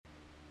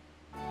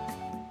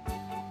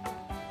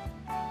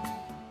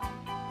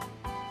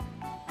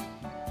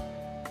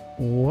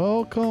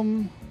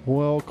Welcome to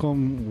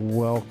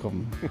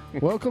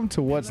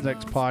What's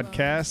Next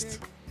podcast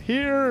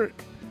here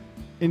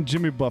in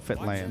Jimmy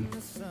Buffett land.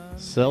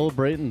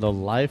 Celebrating the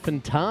life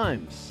and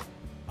times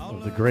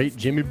of the great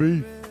Jimmy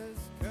B.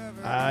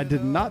 I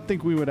did not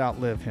think we would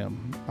outlive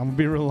him. I'm going to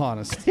be real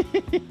honest.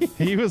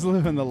 He was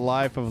living the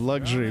life of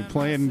luxury,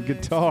 playing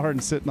guitar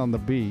and sitting on the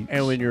beach.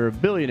 And when you're a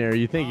billionaire,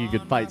 you think you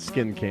could fight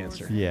skin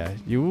cancer. Yeah,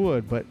 you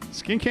would, but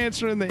skin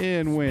cancer in the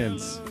end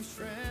wins.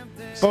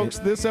 Folks,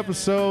 this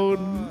episode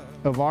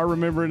of our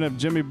Remembering of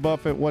Jimmy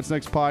Buffett What's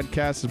Next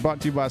podcast is brought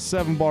to you by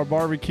 7 Bar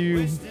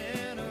Barbecue.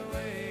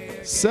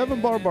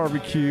 7 Bar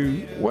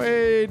Barbecue,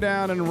 way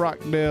down in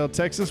Rockdale,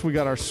 Texas. We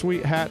got our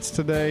sweet hats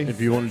today. If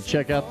you want to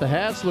check out the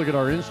hats, look at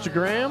our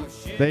Instagram.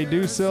 They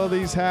do sell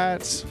these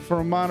hats for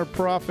a minor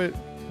profit.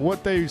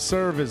 What they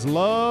serve is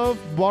love,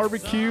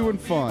 barbecue, and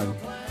fun.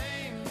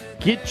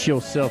 Get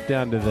yourself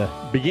down to the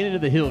beginning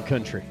of the hill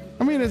country.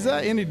 I mean, is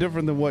that any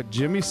different than what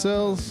Jimmy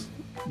sells?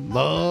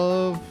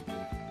 Love,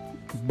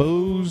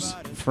 booze,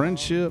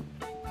 friendship.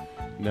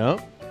 No,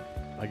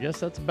 I guess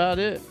that's about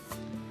it.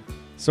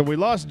 So we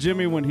lost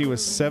Jimmy when he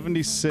was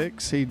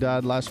 76. He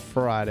died last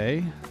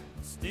Friday.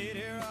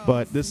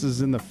 But this is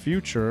in the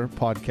future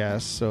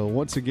podcast. So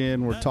once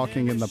again, we're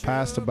talking in the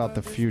past about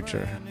the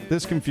future.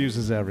 This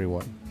confuses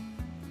everyone.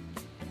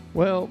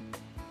 Well,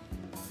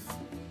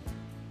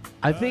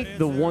 I think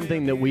the one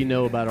thing that we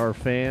know about our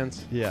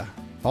fans. Yeah.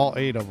 All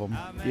 8 of them.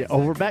 Yeah. Oh,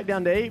 we're back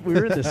down to 8. We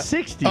were in the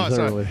 60s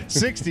early.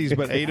 60s,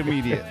 but 8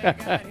 immediate.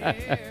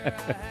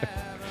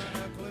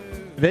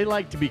 They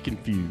like to be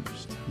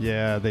confused.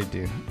 Yeah, they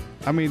do.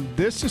 I mean,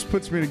 this just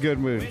puts me in a good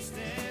mood.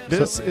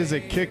 This is a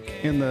kick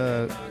in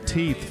the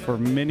teeth for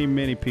many,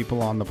 many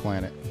people on the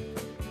planet.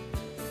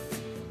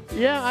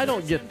 Yeah, I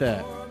don't get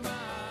that.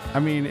 I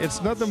mean, it's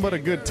nothing but a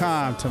good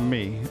time to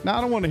me. Now,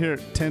 I don't want to hear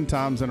it 10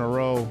 times in a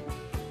row.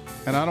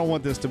 And I don't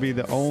want this to be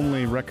the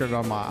only record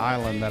on my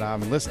island that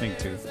I'm listening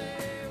to.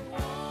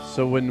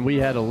 So when we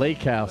had a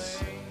lake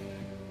house,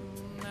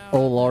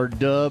 old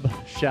R-Dub,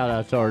 shout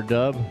out to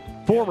R-Dub,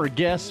 former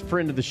guest,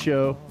 friend of the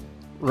show,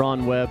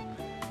 Ron Webb.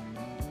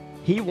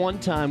 He one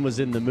time was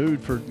in the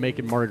mood for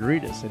making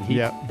margaritas,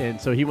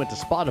 and so he went to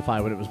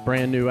Spotify when it was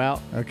brand new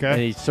out. Okay.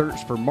 And he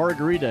searched for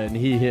margarita, and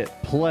he hit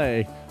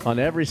play on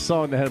every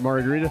song that had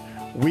margarita.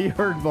 We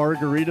heard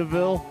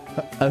Margaritaville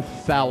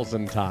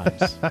 1,000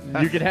 times.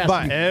 You could ask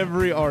by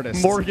every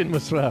artist. Morgan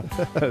was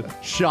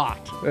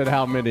shocked at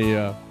how many.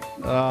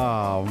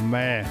 Oh,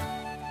 man.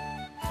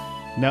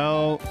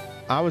 No,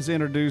 I was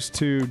introduced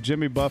to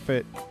Jimmy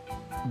Buffett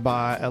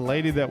by a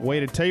lady that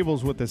waited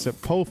tables with us at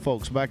Po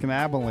Folks back in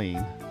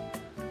Abilene.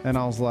 And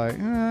I was like,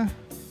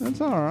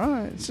 that's all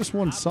right. It's just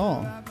one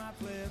song.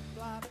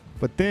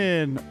 But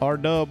then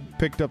R-Dub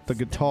picked up the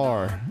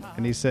guitar,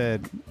 and he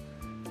said,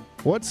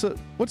 What's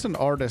an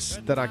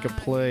artist that I could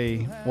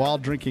play while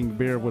drinking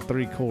beer with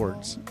 3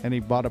 chords? And he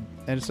bought and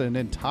it's an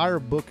entire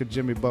book of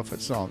Jimmy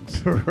Buffett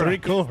songs. Right. 3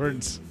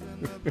 chords,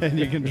 and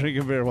you can drink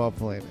a beer while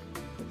playing it.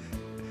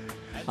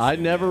 I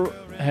never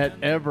had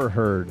ever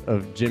heard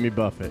of Jimmy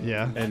Buffett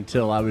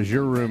until I was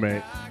your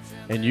roommate,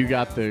 and you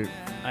got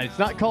it's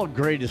not called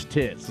greatest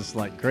hits. It's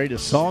like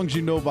greatest songs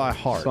you know by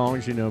heart.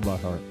 Songs you know by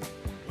heart.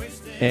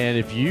 And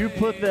if you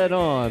put that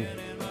on,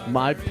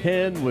 my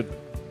pen would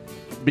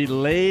be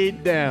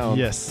laid down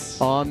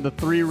on the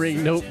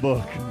 3-ring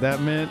notebook.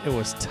 That meant it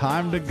was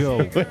time to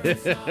go.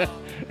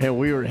 And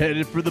we were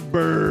headed for the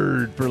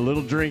bird for a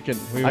little drinking.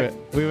 We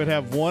would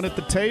have one at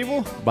the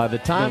table. By the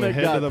time it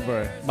got to the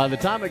bird. By the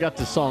time it got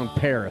to song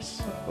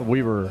Paris,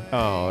 we were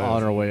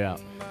on our way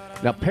out.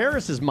 Now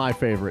Paris is my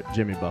favorite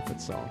Jimmy Buffett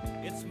song.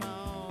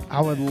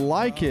 I would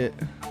like it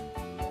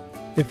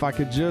if I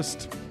could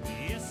just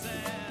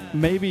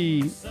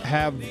maybe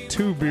have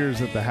 2 beers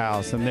at the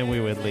house and then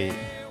we would leave.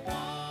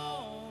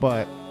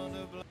 But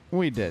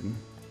we didn't.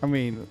 I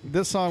mean,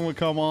 this song would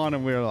come on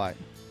and we were like,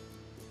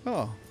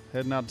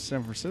 heading out to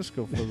San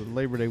Francisco for the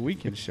Labor Day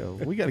weekend show.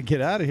 We got to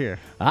get out of here.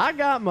 I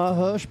got my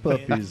hush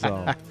puppies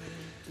on.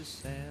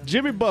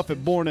 Jimmy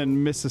Buffett, born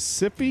in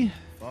Mississippi.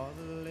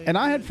 And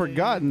I had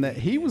forgotten that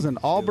he was an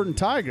Auburn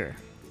Tiger.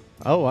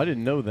 Oh, I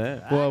didn't know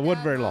that. Well, it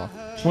wasn't very long.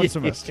 1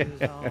 semester.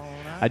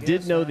 I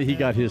did know that he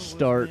got his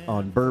start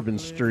on Bourbon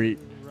Street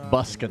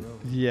busking.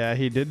 Yeah,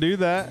 he did do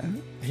that.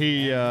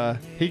 He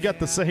got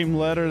the same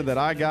letter that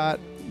I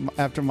got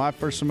after my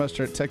first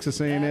semester at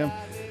Texas A&M.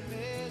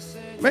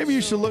 Maybe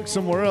you should look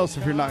somewhere else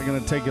if you're not going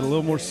to take it a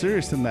little more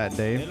serious than that,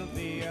 Dave.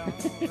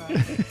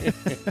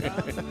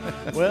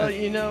 Well,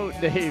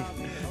 Dave,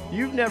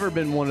 you've never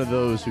been one of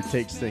those who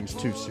takes things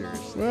too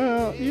seriously.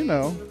 Well,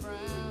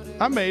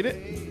 I made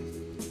it.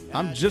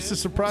 I'm just as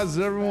surprised as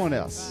everyone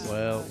else.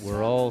 Well,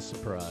 we're all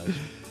surprised.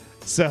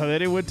 So then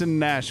he went to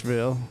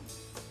Nashville.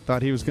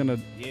 Thought he was going to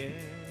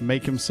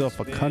make himself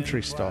a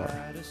country star.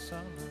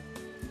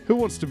 Who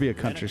wants to be a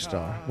country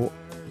star? Well,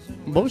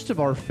 most of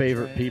our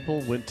favorite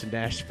people went to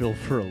Nashville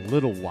for a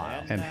little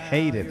while. And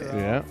hated it.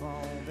 Yeah.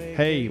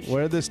 Hey,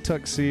 wear this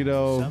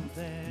tuxedo,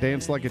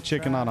 dance like a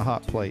chicken on a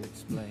hot plate.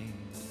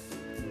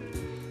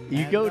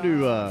 You go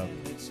to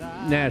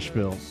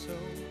Nashville,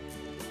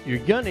 you're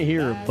going to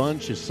hear a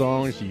bunch of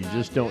songs you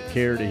just don't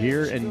care to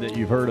hear and that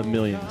you've heard a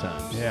million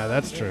times. Yeah,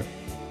 that's true.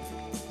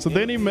 So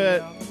then he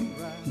met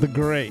the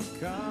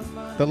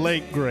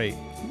late great,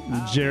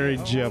 Jerry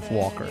Jeff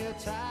Walker.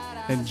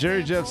 And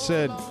Jerry Jeff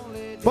said,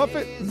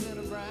 Buffett,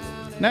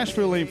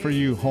 Nashville ain't for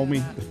you,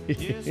 homie.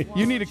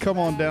 You need to come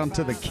on down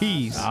to the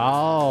Keys.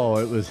 Oh,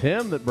 it was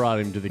him that brought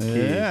him to the Keys.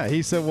 Yeah,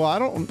 he said, well, I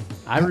don't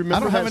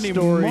have any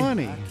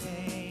money.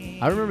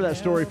 I remember that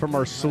story from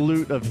our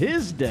salute of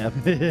his death.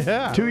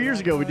 Yeah. 2 years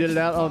ago, we did it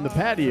out on the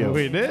patio.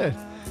 We did.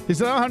 He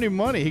said, I don't have any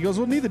money. He goes,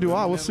 well, neither do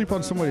I. We'll sleep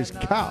on somebody's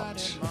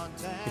couch.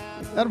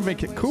 That'll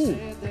make it cool.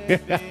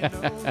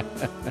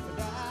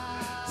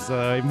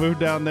 So he moved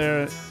down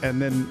there,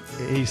 and then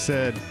he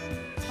said,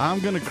 I'm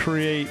going to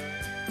create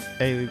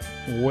a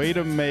way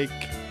to make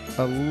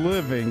a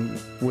living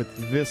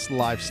with this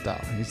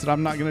lifestyle. He said,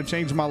 I'm not going to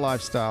change my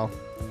lifestyle.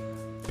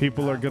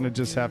 People are going to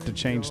just have to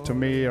change to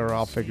me, or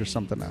I'll figure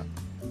something out.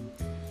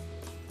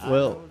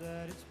 Well,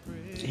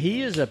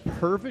 he is a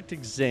perfect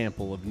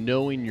example of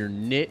knowing your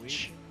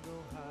niche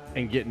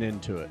and getting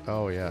into it.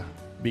 Oh, yeah.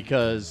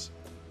 Because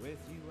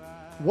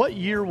what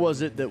year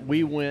was it that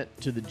we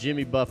went to the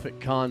Jimmy Buffett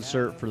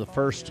concert for the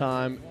first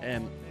time?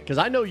 And because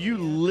I know you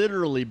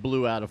literally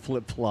blew out a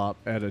flip-flop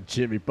at a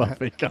Jimmy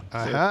Buffett concert.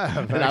 I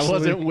have, and actually. I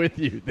wasn't with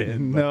you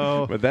then.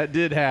 No. But that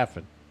did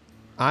happen.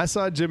 I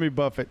saw Jimmy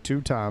Buffett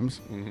 2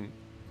 times.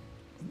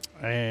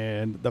 Mm-hmm.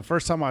 And the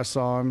first time I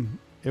saw him,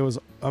 it was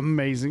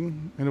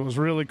amazing. And it was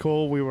really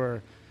cool.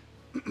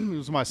 It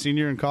was my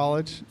senior in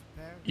college.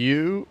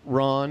 You,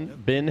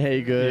 Ron, Ben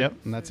Haygood. Yep,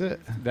 and that's it.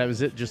 That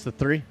was it, just the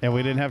 3? And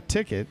we didn't have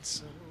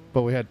tickets,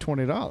 but we had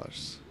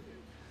 $20.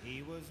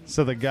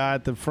 So the guy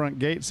at the front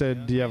gate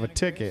said, do you have a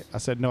ticket? I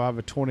said, no, I have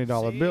a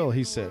 $20 bill.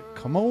 He said,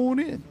 come on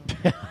in.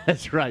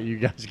 That's right. You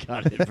guys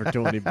got it for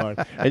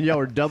 $20. And y'all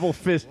were double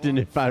fisting,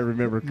 if I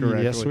remember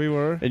correctly. Yes, we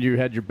were. And you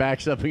had your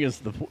backs up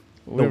against the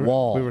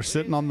wall. We were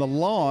sitting on the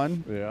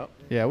lawn. Yeah.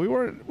 Yeah, we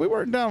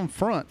weren't down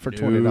front for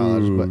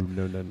 $20. But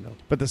No.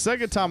 But the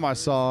second time I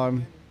saw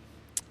him,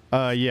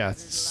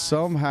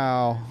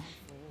 somehow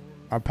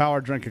I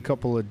power drank a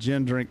couple of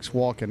gin drinks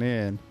walking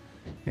in,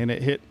 and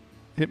it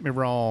hit me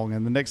wrong.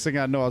 And the next thing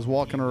I know, I was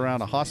walking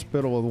around a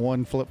hospital with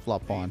one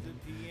flip-flop on.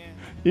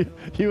 You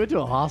went to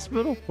a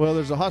hospital? Well,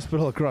 there's a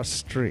hospital across the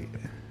street.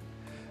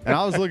 And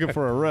I was looking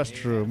for a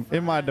restroom,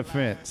 in my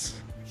defense.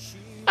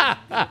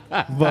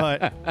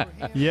 But,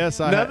 yes,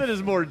 Nothing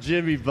is more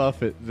Jimmy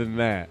Buffett than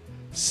that.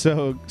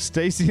 So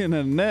Stacy and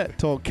Annette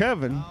told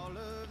Kevin,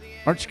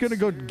 aren't you going to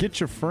go get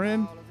your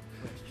friend?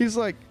 He's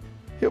like,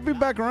 he'll be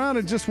back around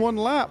in just one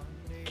lap.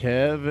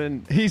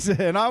 Kevin. He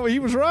said, and he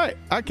was right.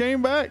 I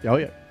came back. Oh,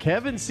 yeah.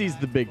 Kevin sees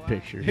the big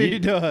picture. He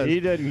does. He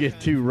doesn't get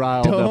too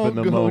riled up in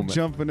the Don't moment. go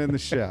jumping in the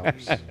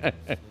showers.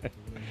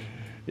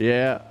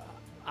 Yeah.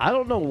 I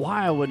don't know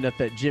why I wasn't at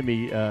that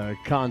Jimmy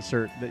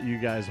concert that you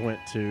guys went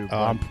to.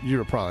 You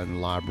were probably in the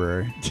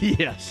library.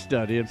 Yeah,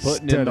 studying,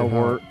 putting in the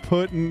work.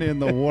 Putting in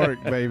the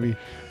work, baby.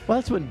 Well,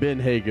 that's when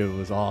Ben Haygood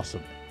was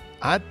awesome.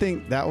 I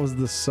think that was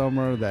the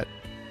summer that,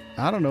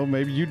 I don't know,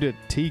 maybe you did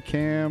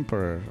T-Camp,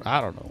 or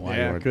I don't know why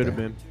you Yeah, weren't could have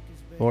there. been.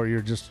 Or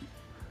you're just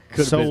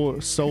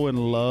Could've so in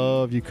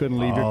love you couldn't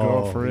leave your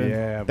girlfriend.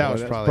 Yeah, that boy,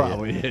 was that's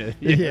probably it.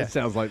 Yeah. Yeah, that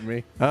sounds like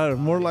me.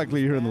 More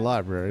likely you're in the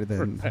library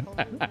than.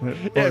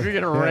 Yeah, if you're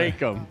going to rank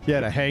them. You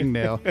had a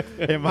hangnail.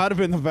 It might have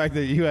been the fact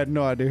that you had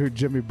no idea who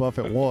Jimmy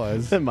Buffett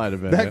was. That might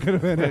have been That it. could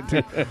have been it,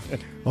 too.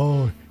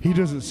 Oh, he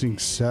doesn't sing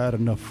sad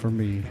enough for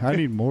me. I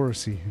need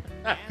Morrissey.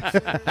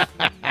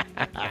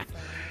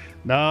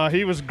 No,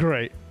 he was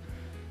great.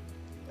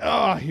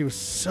 Oh, he was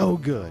so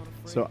good.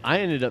 So I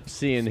ended up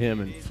seeing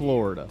him in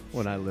Florida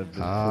when I lived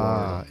in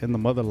Florida. In the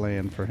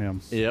motherland for him.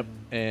 Yep.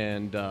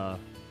 And,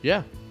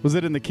 yeah. Was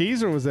it in the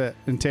Keys or was it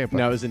in Tampa?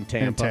 No, it was in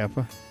Tampa. In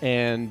Tampa.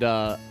 And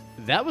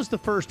that was the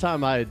first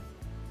time I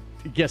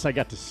guess I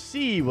got to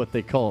see what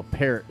they call a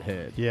parrot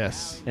head.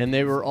 Yes. And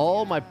they were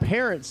all my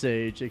parents'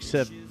 age,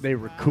 except they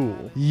were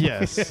cool.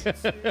 Yes.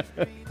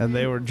 And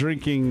they were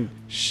drinking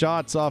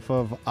shots off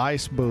of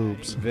ice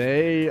boobs.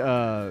 They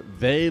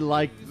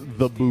liked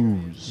the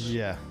booze.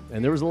 Yeah.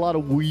 And there was a lot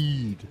of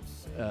weed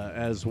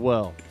as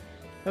well.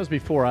 That was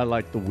before I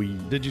liked the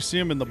weed. Did you see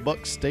him in the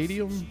Buck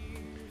Stadium?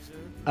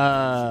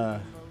 Boy,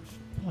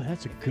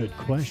 that's a good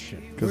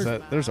question. Because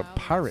there's a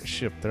pirate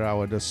ship there. I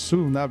would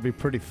assume that would be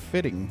pretty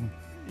fitting.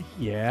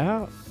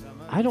 Yeah.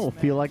 I don't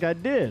feel like I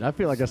did. I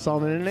feel like I saw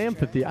him in an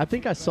amphitheater. I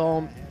think I saw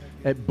him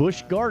at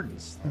Busch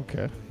Gardens.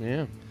 Okay.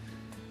 Yeah.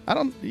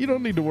 You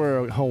don't need to wear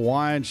a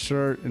Hawaiian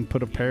shirt and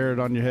put a parrot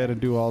on your head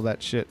and do all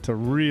that shit to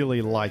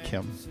really like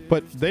him.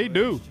 But they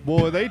do.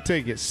 Boy, they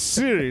take it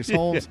serious,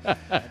 Holmes.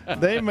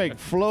 They make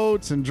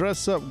floats and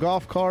dress up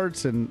golf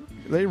carts and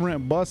they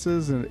rent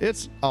buses and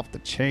it's off the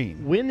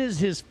chain. When is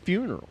his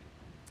funeral?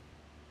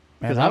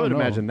 Because Man, I would don't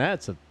know. imagine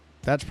that's a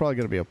That's probably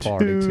going to be a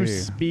party, too.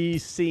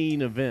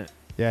 to-be-seen event.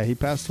 Yeah, he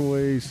passed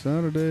away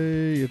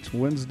Saturday. It's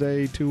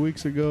Wednesday 2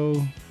 weeks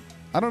ago.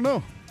 I don't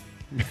know.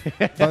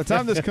 By the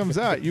time this comes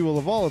out, you will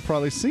have all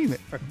probably seen it.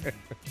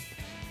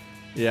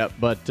 Yeah,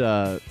 but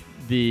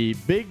the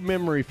big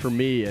memory for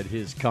me at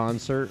his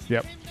concert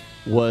Yep.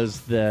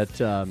 was that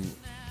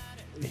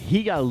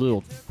he got a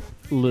little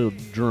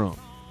drunk.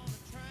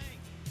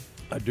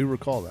 I do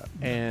recall that.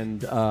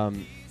 And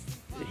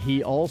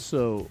he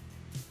also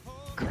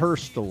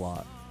cursed a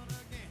lot.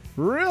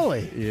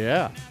 Really?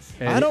 Yeah.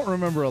 And I don't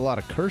remember a lot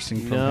of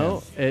cursing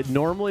from him.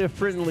 Normally a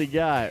friendly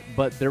guy,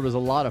 but there was a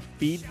lot of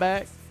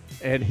feedback,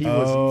 and he He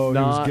was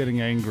not was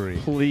getting angry.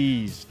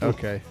 pleased.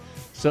 Okay.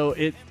 So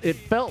it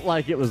felt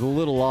like it was a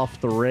little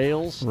off the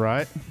rails,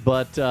 Right.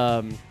 but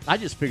I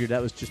just figured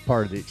that was just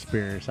part of the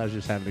experience. I was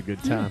just having a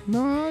good time.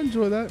 No, I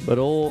enjoy that. But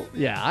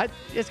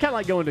it's kind of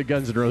like going to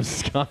Guns N'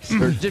 Roses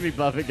concert. Jimmy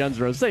Buffett, Guns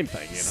N' Roses, same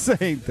thing. You know?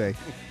 Same thing.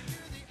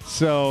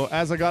 So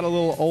as I got a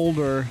little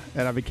older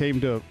and I became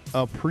to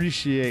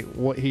appreciate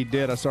what he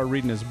did, I started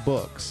reading his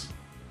books.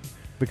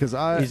 Because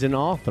He's an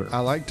author. I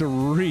like to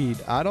read.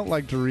 I don't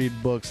like to read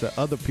books that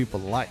other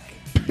people like.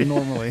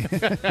 Normally,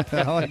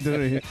 I like to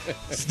read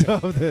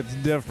stuff that's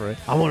different.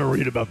 I want to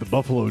read about the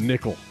Buffalo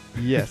Nickel.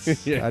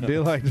 Yes, Yeah. I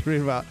do like to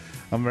read about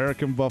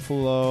American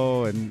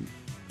Buffalo, and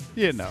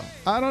I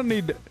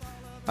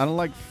don't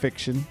like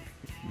fiction,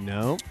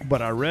 No.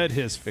 but I read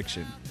his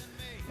fiction,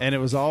 and it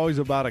was always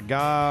about a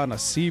guy on a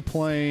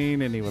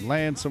seaplane, and he would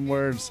land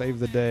somewhere and save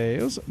the day.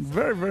 It was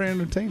very, very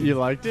entertaining. You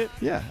liked it?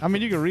 Yeah, I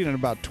mean, you can read it in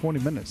about 20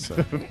 minutes. So.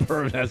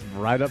 That's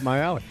right up my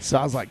alley. So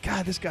I was like,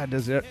 God, this guy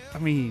does it. I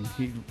mean,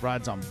 he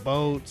rides on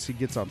boats. He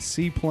gets on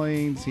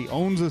seaplanes. He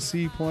owns a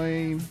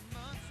seaplane.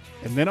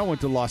 And then I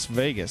went to Las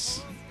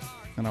Vegas,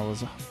 and I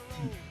was,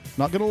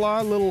 not going to lie,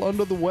 a little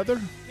under the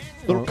weather,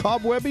 a little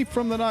cobwebby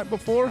from the night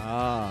before.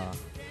 Ah.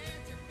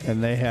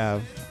 And they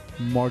have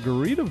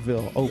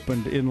Margaritaville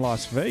opened in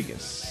Las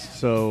Vegas.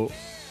 So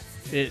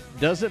it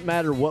doesn't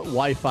matter what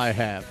wife I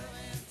have.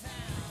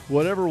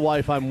 Whatever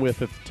wife I'm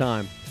with at the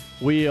time,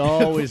 we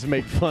always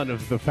make fun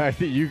of the fact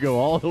that you go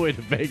all the way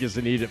to Vegas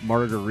and eat at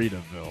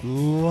Margaritaville.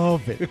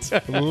 Love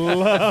it.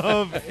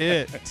 Love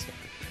it.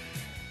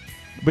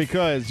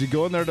 Because you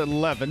go in there at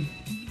 11.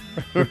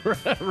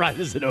 Right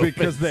as it opens.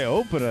 Because they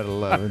open at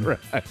 11.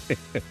 Right.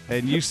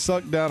 And you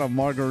suck down a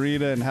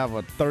margarita and have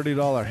a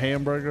 $30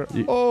 hamburger.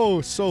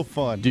 So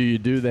fun. Do you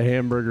do the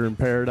hamburger in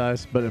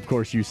paradise? But of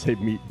course you say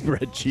meat,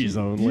 bread, cheese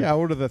only. Yeah, I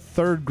order the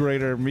third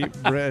grader meat,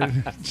 bread,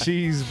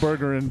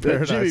 cheeseburger in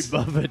paradise.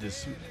 Jimmy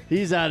Buffett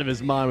he's out of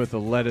his mind with the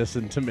lettuce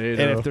and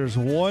tomato. And if there's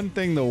one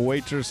thing the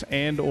waitress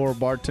and or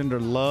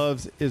bartender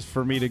loves is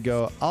for me to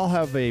go, I'll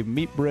have a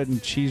meat, bread, and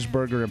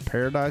cheeseburger in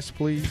paradise,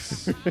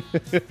 please.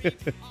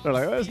 They're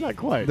like, oh, it's not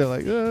quite. They're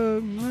like,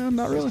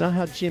 not really. That's not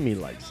how Jimmy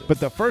likes it. But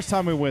the first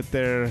time we went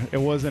there, it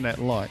wasn't at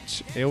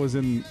lunch. It was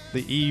in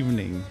the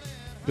evening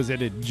because it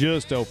had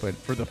just opened.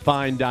 For the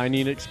fine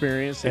dining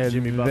experience at And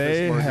Jimmy Buffett's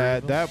they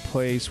had, Margaritaville? that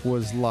place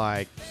was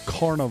like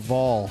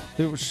carnival.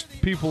 There was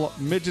people,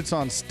 midgets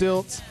on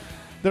stilts.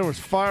 There was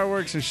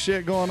fireworks and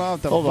shit going on.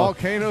 The Hold on.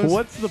 volcanoes.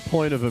 What's the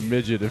point of a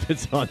midget if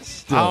it's on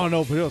stilts? I don't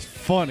know, but it was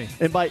funny.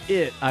 And by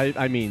it,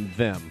 I mean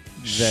them.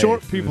 They.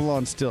 Short people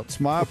on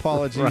stilts. My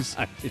apologies.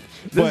 Right. This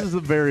But- is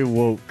a very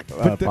woke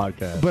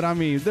podcast. But I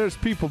mean, there's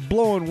people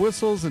blowing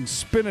whistles and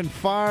spinning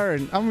fire,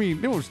 and I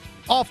mean, it was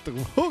off the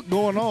hook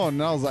going on.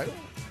 And I was like,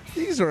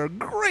 these are a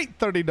great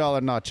 $30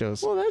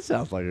 nachos. Well, that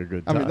sounds like a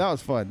good I time. mean, that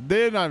was fun.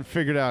 Then I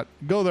figured out,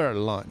 go there at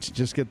lunch.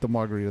 Just get the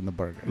margarita and the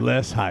burger.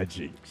 less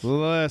hijinks.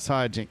 Less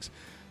hijinks.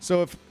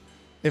 So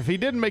if he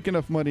didn't make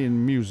enough money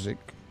in music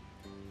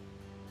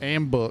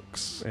and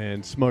books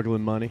And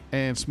smuggling money.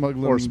 and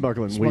smuggling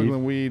weed.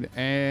 weed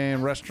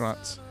and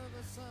restaurants,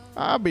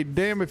 I'd be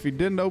damned if he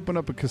didn't open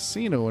up a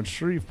casino in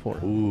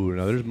Shreveport. Ooh,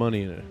 now there's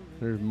money in it.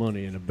 There's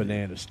money in a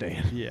banana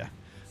stand. Yeah.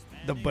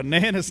 The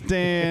banana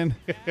stand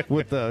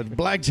with the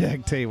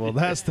blackjack table.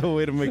 That's the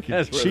way to make your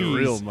That's cheese. where the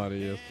real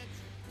money is.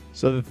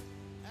 So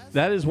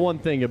that is one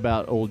thing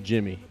about old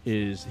Jimmy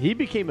is he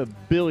became a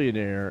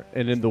billionaire,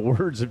 and in the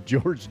words of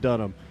George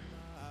Dunham,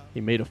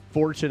 he made a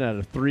fortune out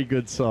of 3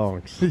 good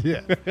songs.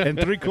 Yeah. And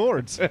 3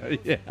 chords.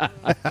 Yeah.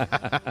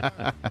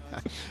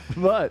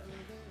 But,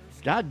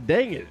 God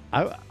dang it,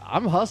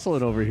 I'm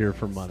hustling over here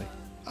for money.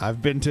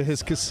 I've been to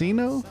his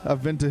casino.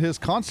 I've been to his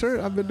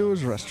concert. I've been to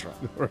his restaurant.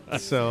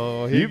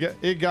 So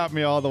it got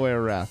me all the way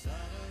around.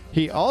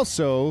 He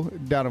also,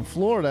 down in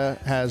Florida,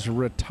 has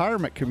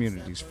retirement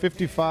communities,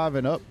 55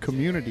 and up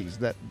communities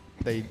that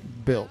they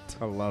built.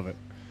 I love it.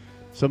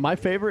 So my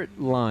favorite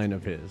line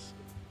of his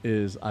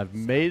is, I've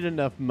made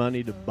enough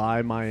money to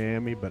buy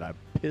Miami, but I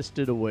pissed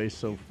it away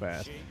so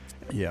fast.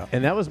 Yeah.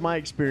 And that was my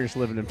experience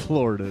living in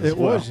Florida as It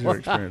well. was your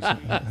experience.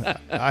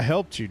 I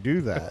helped you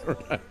do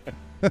that.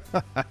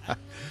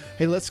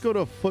 Hey, let's go to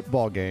a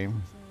football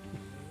game.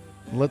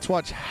 Let's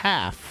watch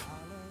half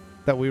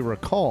that we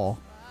recall,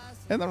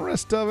 and the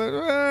rest of it,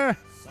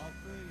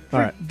 All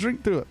right.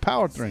 drink through it.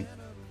 Power drink.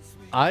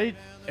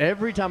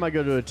 Every time I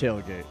go to a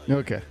tailgate,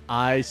 Okay.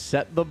 I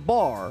set the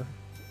bar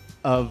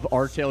of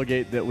our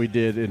tailgate that we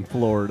did in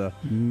Florida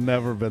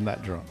Never been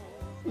that drunk.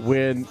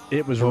 when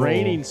it was Oh.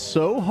 raining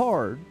so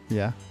hard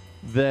Yeah.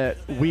 that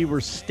we were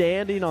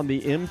standing on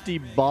the empty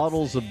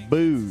bottles of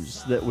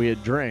booze that we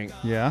had drank,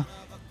 Yeah.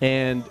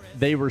 and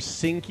they were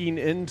sinking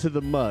into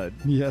the mud.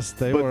 Yes,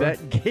 they But were.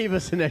 that gave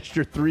us an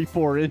extra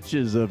 3-4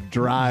 inches of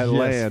dry Yes.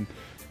 land.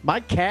 My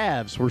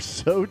calves were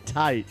so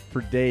tight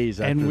for days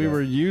after and we that.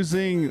 were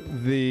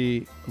using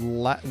the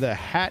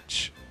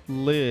hatch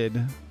lid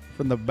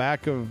from the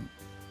back of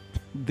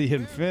the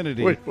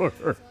Infinity We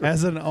were.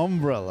 as an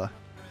umbrella,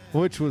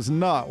 which was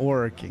not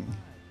working.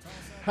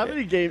 How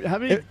many games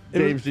It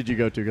games did you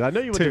go to? 'Cause I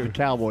know you went to Two. the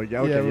Cowboy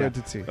game. Okay, Yeah, we went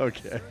to two.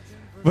 Okay.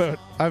 But,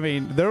 I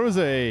mean, there was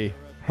a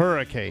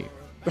hurricane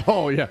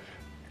Oh, yeah.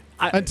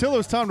 until it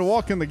was time to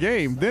walk in the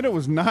game. Then it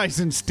was nice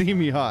and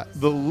steamy hot.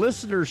 The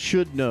listeners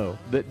should know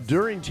that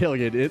during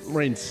tailgate, it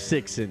rained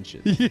 6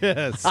 inches.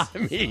 Yes. I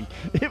mean,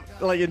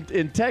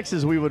 in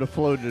Texas, we would have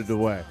floated it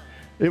away.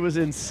 It was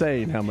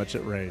insane how much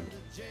it rained.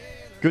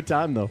 Good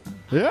time, though.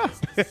 Yeah.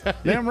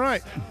 Damn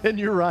right. And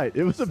you're right.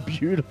 It was a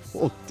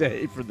beautiful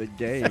day for the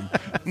game.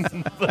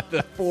 But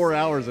the 4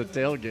 hours of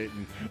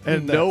tailgating,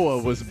 and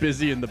Noah was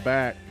busy in the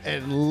back.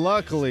 And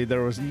luckily,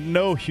 there was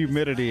no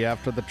humidity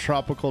after the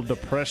tropical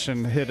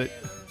depression hit it.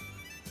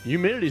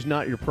 Humidity's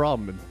not your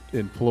problem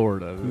in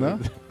Florida. No?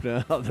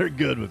 No, they're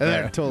good with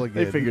They're that. totally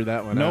good. They figured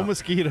that one No out.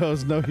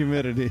 mosquitoes, no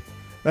humidity.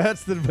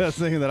 That's the best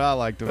thing that I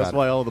liked about That's it.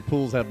 why all the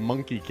pools have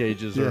monkey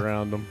cages Yeah.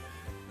 around them.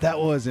 That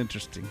was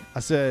interesting. I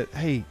said,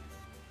 hey,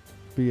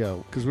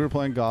 B.O., because we were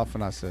playing golf,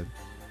 and I said,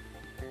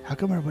 how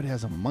come everybody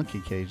has a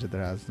monkey cage at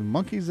their house? The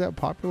monkeys that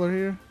popular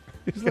here?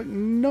 He's like,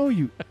 no,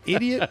 you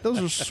idiot. Those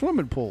are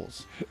swimming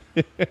pools.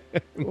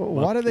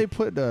 Why do they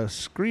put a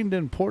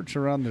screened-in porch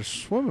around their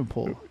swimming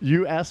pool?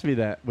 You asked me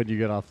that when you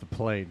got off the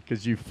plane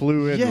because you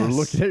flew in and were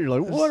looking at it. You're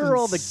like, That's what are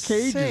all the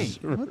insane. cages?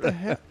 What the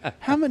hell?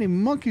 How many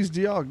monkeys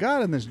do y'all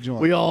got in this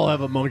joint? We all have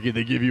a monkey.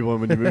 They give you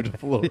one when you move to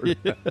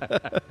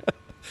Florida.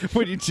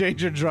 When you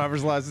change your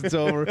driver's license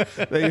over,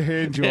 they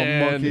hand you a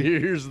And monkey.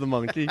 here's the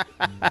monkey.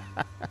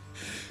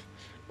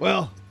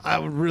 Well,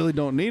 I really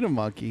don't need a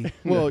monkey.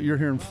 Well, you're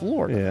here in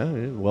Florida.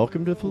 Yeah,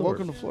 welcome to Florida.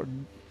 Welcome to Florida.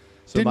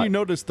 So Didn't my- you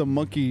notice the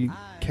monkey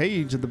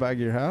cage at the back of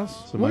your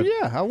house? So Well, my-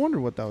 yeah. I wondered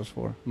what that was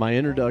for. My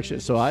introduction.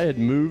 So I had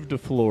moved to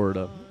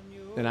Florida,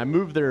 and I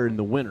moved there in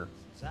the winter,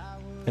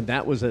 and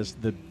that was as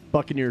the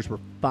Buccaneers were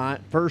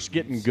first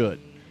getting good.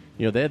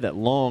 You know, they had that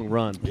long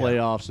run,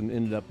 playoffs, and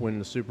ended up winning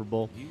the Super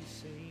Bowl.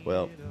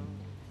 Well,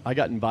 I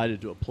got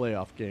invited to a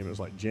playoff game. It was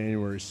like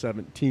January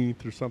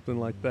 17th or something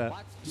like that.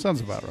 Sounds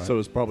about right. So it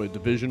was probably a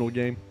divisional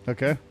game.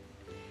 Okay.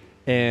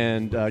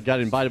 And got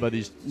invited by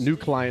these new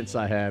clients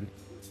I had.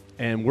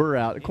 And we're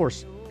out. Of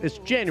course, it's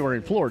January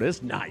in Florida.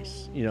 It's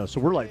nice. You know,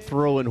 so we're like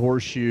throwing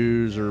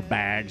horseshoes or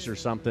bags or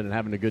something and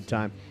having a good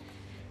time.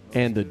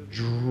 And the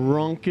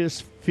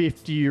drunkest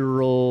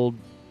 50-year-old,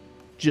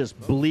 just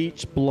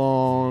bleach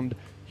blonde,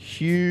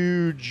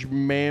 huge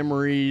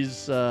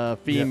memories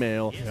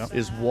female Yep.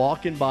 is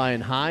walking by in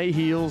high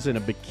heels and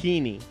a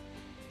bikini.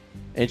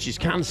 And she's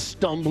kind of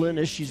stumbling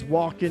as she's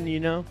walking, you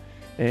know,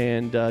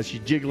 and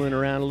she's jiggling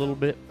around a little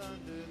bit.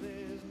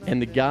 And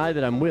the guy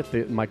that I'm with,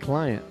 my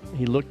client,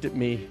 he looked at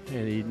me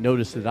and he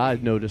noticed that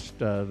I'd noticed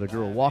the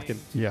girl walking.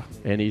 Yeah.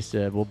 And he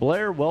said, well,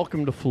 Blair,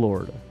 welcome to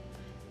Florida.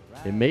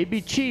 It may be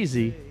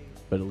cheesy,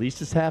 but at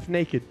least it's half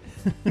naked.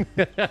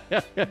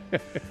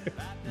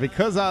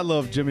 Because I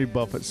love Jimmy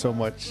Buffett so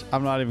much,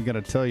 I'm not even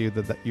going to tell you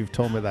that you've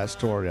told me that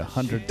story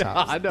 100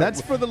 times. I know.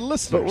 That's for the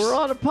listeners. But we're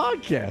on a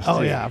podcast. Oh,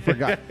 here. yeah, I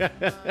forgot.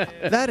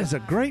 That is a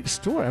great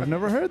story. I've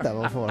never heard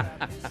that before.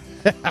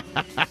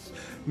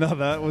 No,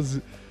 that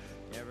was...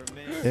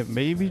 It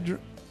may be...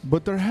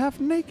 But they're half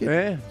naked.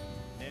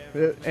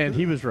 Yeah. And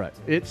he was right.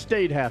 It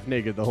stayed half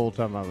naked the whole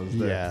time I was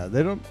there. Yeah,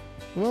 they don't...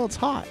 Well, it's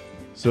hot.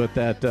 So at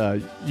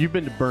that, you've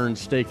been to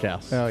Burns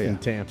Steakhouse Oh, yeah. in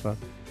Tampa.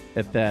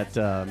 At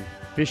that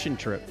fishing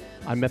trip,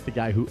 I met the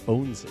guy who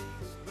owns it.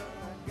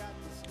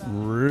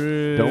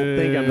 Really? Don't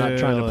think I'm not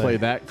trying to play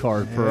that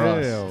card for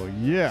us. Hell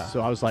yeah.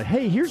 So I was like,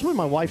 hey, here's when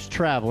my wife's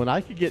traveling.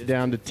 I could get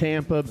down to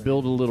Tampa,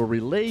 build a little And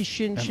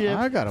relationship,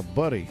 I got a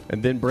buddy.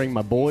 and then bring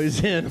my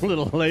boys in a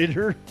little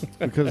later.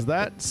 Because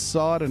that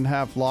sawed in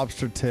half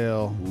lobster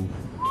tail.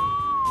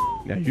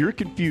 Now, you're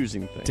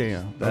confusing things.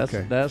 Damn, That's,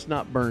 okay. That's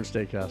not Burns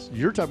Steakhouse.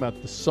 You're talking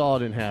about the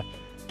sawed in half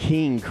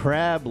king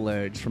crab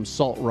legs from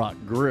Salt Rock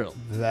Grill.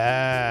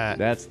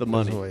 That's the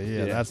money.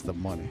 Yeah, that's the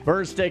money.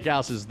 Burns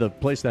Steakhouse is the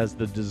place that has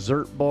the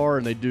dessert bar,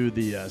 and they do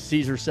the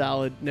Caesar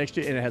salad next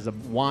to it, and it has a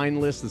wine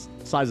list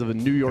the size of a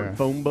New York Okay.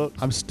 phone book.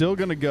 I'm still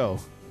going to go.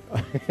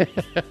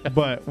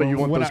 But you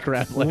want when those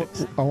crab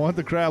legs. I want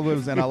the crab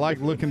legs, and I like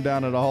looking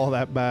down at all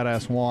that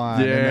badass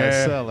wine in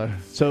that cellar.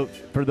 So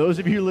for those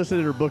of you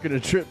listening or booking a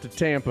trip to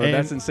Tampa, And-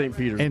 that's in St.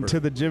 Petersburg. And to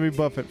the Jimmy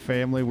Buffett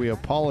family, we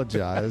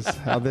apologize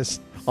how this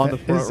On the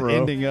front is row.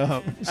 ending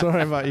up.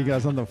 Sorry about you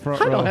guys on the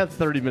front I row. don't have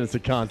 30 minutes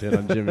of content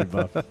on Jimmy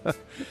Buffett.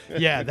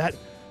 Yeah, that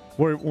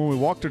when we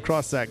walked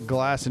across that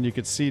glass and you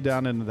could see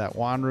down into that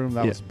wine room,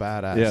 that Yeah. was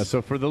badass. Yeah,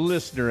 so for the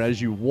listener, as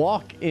you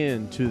walk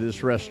into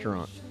this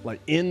restaurant, like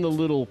in the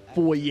little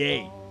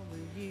foyer,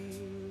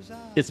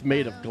 it's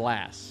made of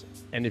glass.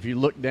 And if you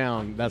look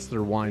down, that's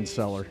their wine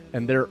cellar.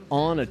 And they're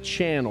on a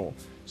channel.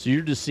 So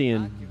you're just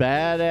seeing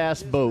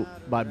badass boat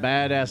by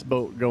badass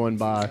boat going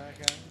by.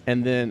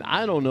 And then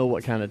I don't know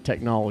what kind of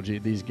technology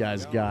these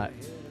guys got,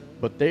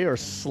 but they are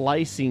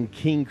slicing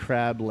king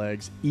crab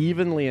legs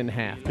evenly in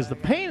half. Because the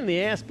pain in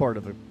the ass part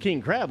of a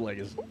king crab leg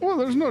is, Well,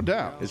 there's no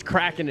doubt. is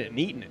cracking it and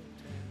eating it.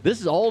 This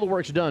is all the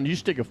work's done. You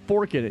stick a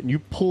fork in it and you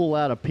pull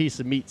out a piece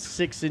of meat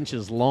 6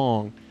 inches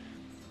long,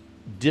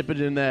 dip it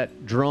in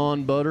that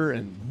drawn butter,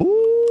 and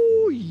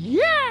boo,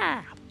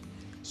 yeah!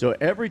 So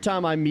every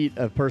time I meet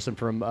a person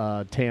from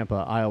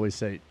Tampa, I always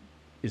say,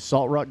 is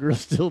Salt Rock Grill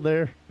still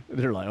there?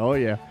 They're like, oh,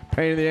 yeah.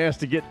 Pain in the ass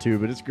to get to,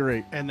 but it's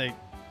great. And they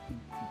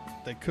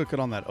cook it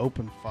on that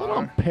open fire. Put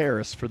on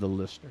Paris for the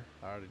listener.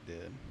 I already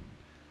did.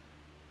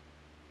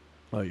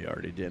 Oh, you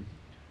already did.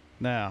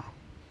 Now,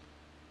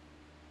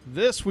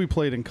 this we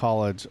played in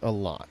college a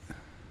lot.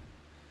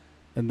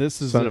 And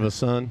this is Son of a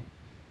son.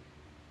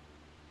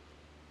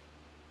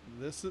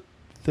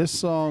 This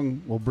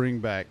song will bring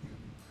back,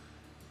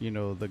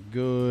 the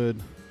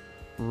good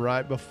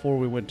right before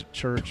we went to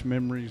church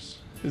memories.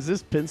 Is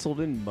this penciled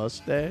in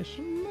mustache?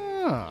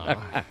 No.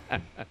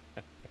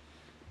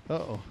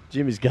 Uh-oh.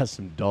 Jimmy's got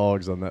some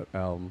dogs on that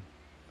album.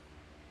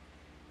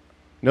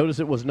 Notice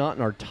it was not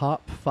in our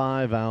top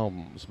 5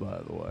 albums, by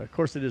the way. Of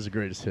course, it is the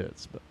greatest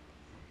hits, but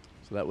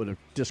so that would have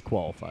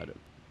disqualified it.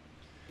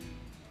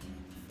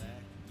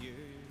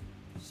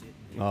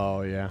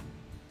 Oh, yeah.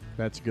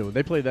 That's a good one.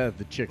 They played that at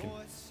the Chicken.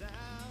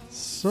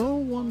 So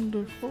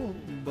wonderful,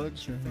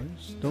 but your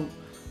eyes don't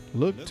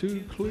look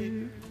too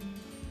clear.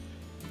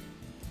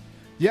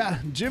 Yeah,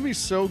 Jimmy's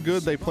so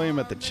good they play him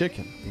at the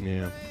Chicken.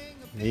 Yeah,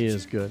 he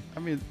is good.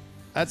 I mean,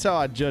 that's how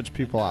I judge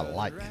people I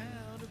like.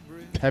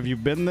 Have you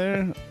been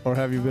there or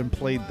have you been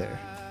played there?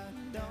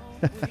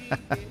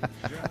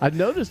 I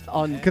noticed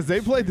because they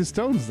played the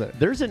Stones there.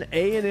 There's an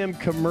A&M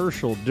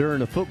commercial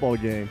during a football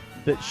game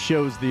that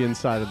shows the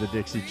inside of the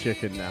Dixie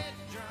Chicken now.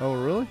 Oh,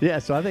 really? Yeah,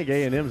 so I think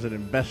A&M's an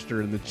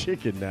investor in the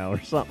Chicken now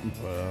or something.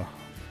 Well,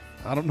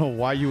 I don't know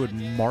why you would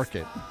mark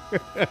it.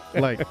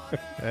 Like,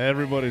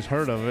 everybody's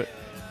heard of it.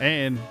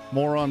 And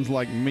morons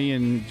like me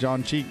and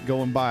John Cheek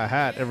go and buy a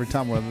hat every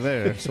time we're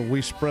there. So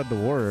we spread the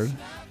word.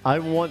 I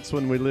once,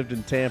 when we lived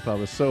in Tampa, I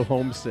was so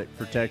homesick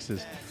for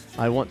Texas.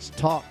 I once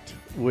talked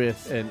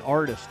with an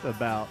artist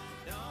about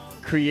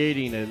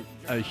creating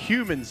a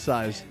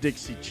human-sized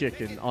Dixie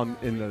Chicken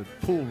in the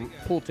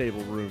pool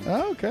table room.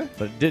 Oh, okay.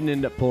 But it didn't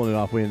end up pulling it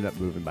off. We ended up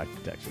moving back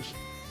to Texas.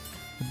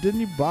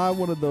 Didn't you buy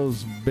one of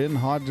those Ben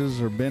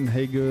Hodges or Ben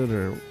Haygood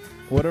or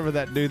whatever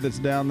that dude that's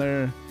down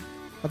there?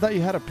 I thought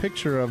you had a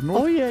picture of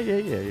North. Oh yeah.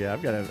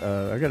 I've got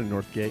a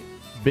Northgate.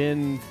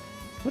 Ben,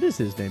 what is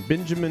his name?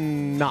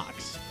 Benjamin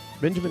Knox.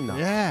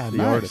 Yeah, the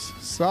nice.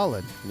 artist.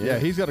 Solid. Yeah,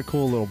 he's got a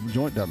cool little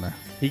joint down there.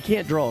 He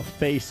can't draw a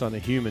face on a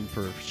human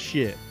for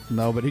shit.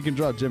 No, but he can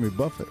draw Jimmy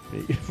Buffett.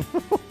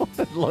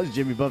 As long as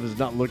Jimmy Buffett's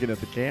not looking at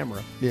the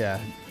camera. Yeah.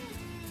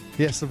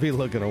 He has to be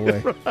looking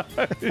away.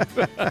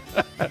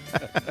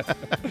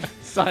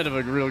 Sign of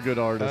a real good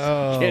artist.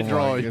 Oh, Can't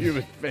draw a goodness.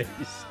 human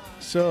face.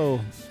 So,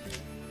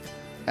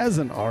 as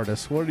an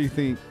artist, what do you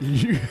think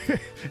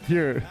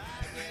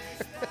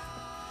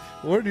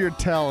where do your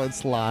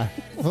talents lie?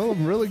 Well,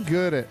 I'm really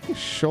good at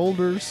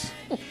shoulders,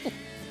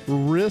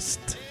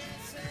 wrist.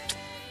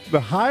 The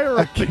higher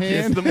I up it gets,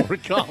 can. the more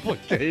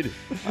complicated.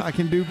 I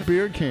can do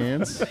beer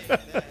cans.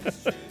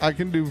 I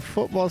can do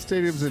football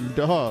stadiums and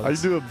dogs.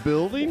 I do a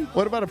building?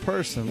 What about a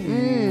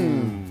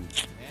person?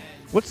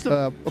 What's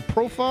the... A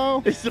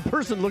profile? is the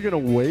person looking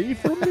away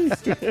from me?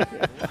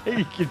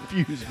 Maybe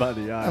confused by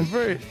the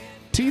eyes.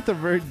 Teeth are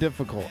very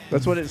difficult.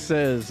 That's what it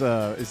says.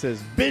 It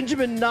says,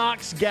 Benjamin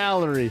Knox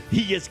Gallery.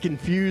 He gets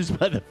confused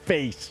by the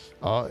face.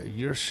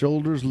 Your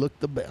shoulders look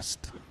the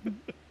best.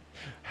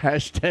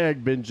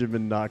 Hashtag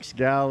Benjamin Knox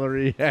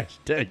Gallery.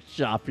 Hashtag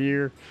shop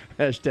here.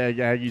 Hashtag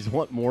Aggies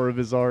want more of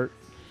his art.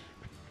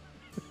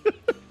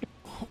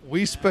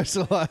 We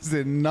specialize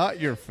in not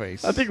your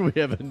face. I think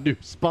we have a new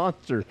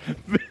sponsor.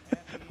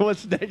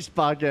 What's next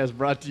podcast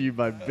brought to you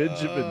by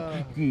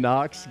Benjamin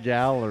Knox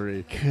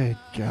Gallery. Good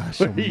gosh,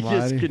 He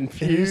gets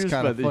confused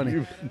kind by of the funny.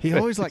 human He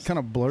always kind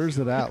of blurs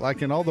it out.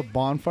 Like in all the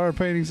bonfire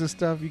paintings and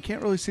stuff, you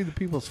can't really see the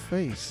people's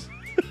face.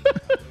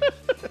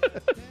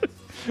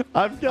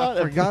 I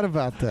forgot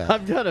about that.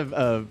 I've got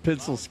a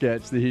pencil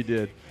sketch that he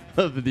did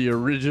of the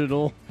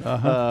original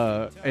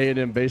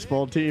A&M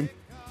baseball team.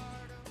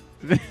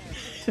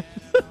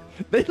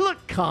 They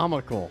look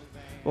comical.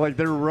 Like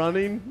they're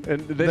running,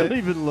 and they don't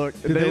even look.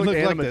 They look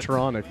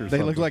animatronic or something.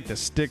 They look like the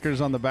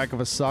stickers on the back of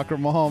a soccer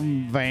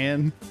mom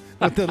van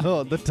with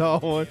the tall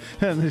one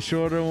and the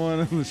shorter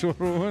one and the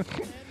shorter one.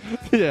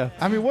 Yeah.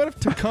 I mean, what if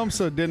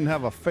Tecumseh didn't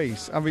have a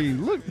face? I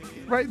mean, look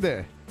right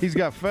there. He's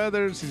got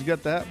feathers. He's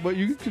got that, but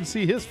you can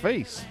see his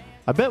face.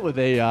 I bet with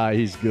AI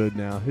he's good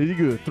now. He could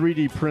do a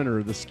 3D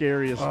printer, the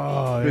scariest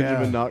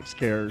Benjamin Knox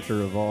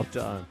character of all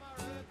time.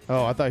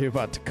 Oh, I thought you were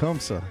about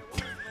Tecumseh.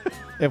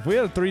 If we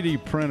had a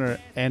 3D printer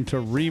and to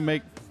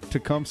remake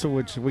Tecumseh,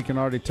 which we can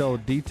already tell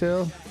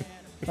detail,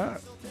 that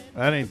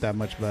ain't that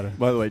much better.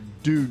 By the way,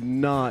 do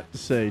not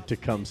say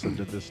Tecumseh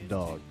to this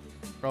dog.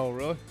 Oh,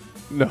 really?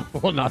 No,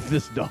 well, not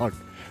this dog.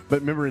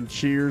 But remember in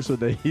Cheers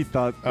when he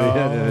thought they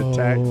had an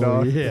attack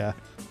dog? Yeah.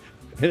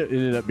 It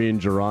ended up being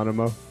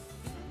Geronimo.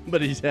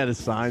 But he's had a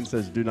sign that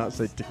says, do not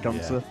say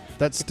Tecumseh. Yeah.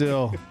 That's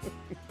still...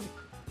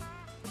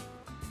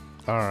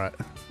 All right.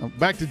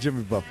 Back to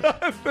Jimmy Buffett.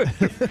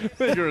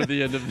 You're at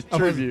the end of the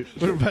tribute.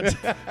 We're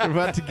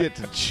about to get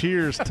to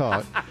Cheers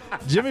talk.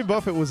 Jimmy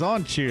Buffett was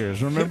on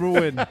Cheers. Remember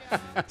when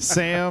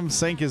Sam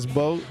sank his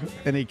boat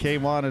and he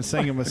came on and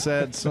sang him a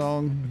sad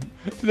song?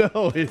 No,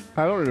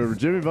 I don't remember.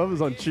 Jimmy Buffett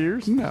was on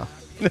Cheers? No.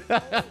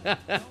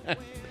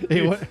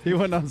 He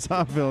wasn't on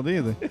Seinfeld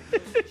either.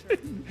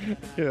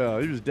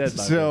 Yeah, he was dead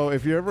by So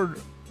if you're ever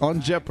on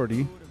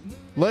Jeopardy,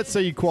 let's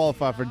say you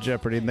qualify for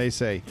Jeopardy and they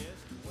say,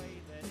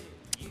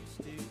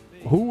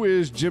 who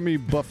is Jimmy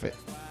Buffett?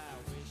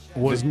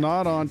 Was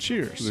not on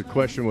Cheers. The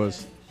question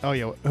was, Oh,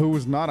 yeah. Who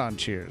was not on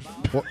Cheers?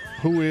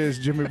 Who is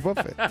Jimmy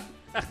Buffett?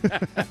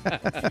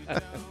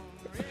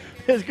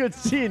 it's good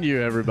seeing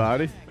you,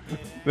 everybody.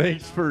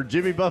 Thanks for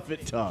Jimmy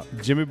Buffett talk.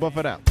 Jimmy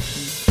Buffett out.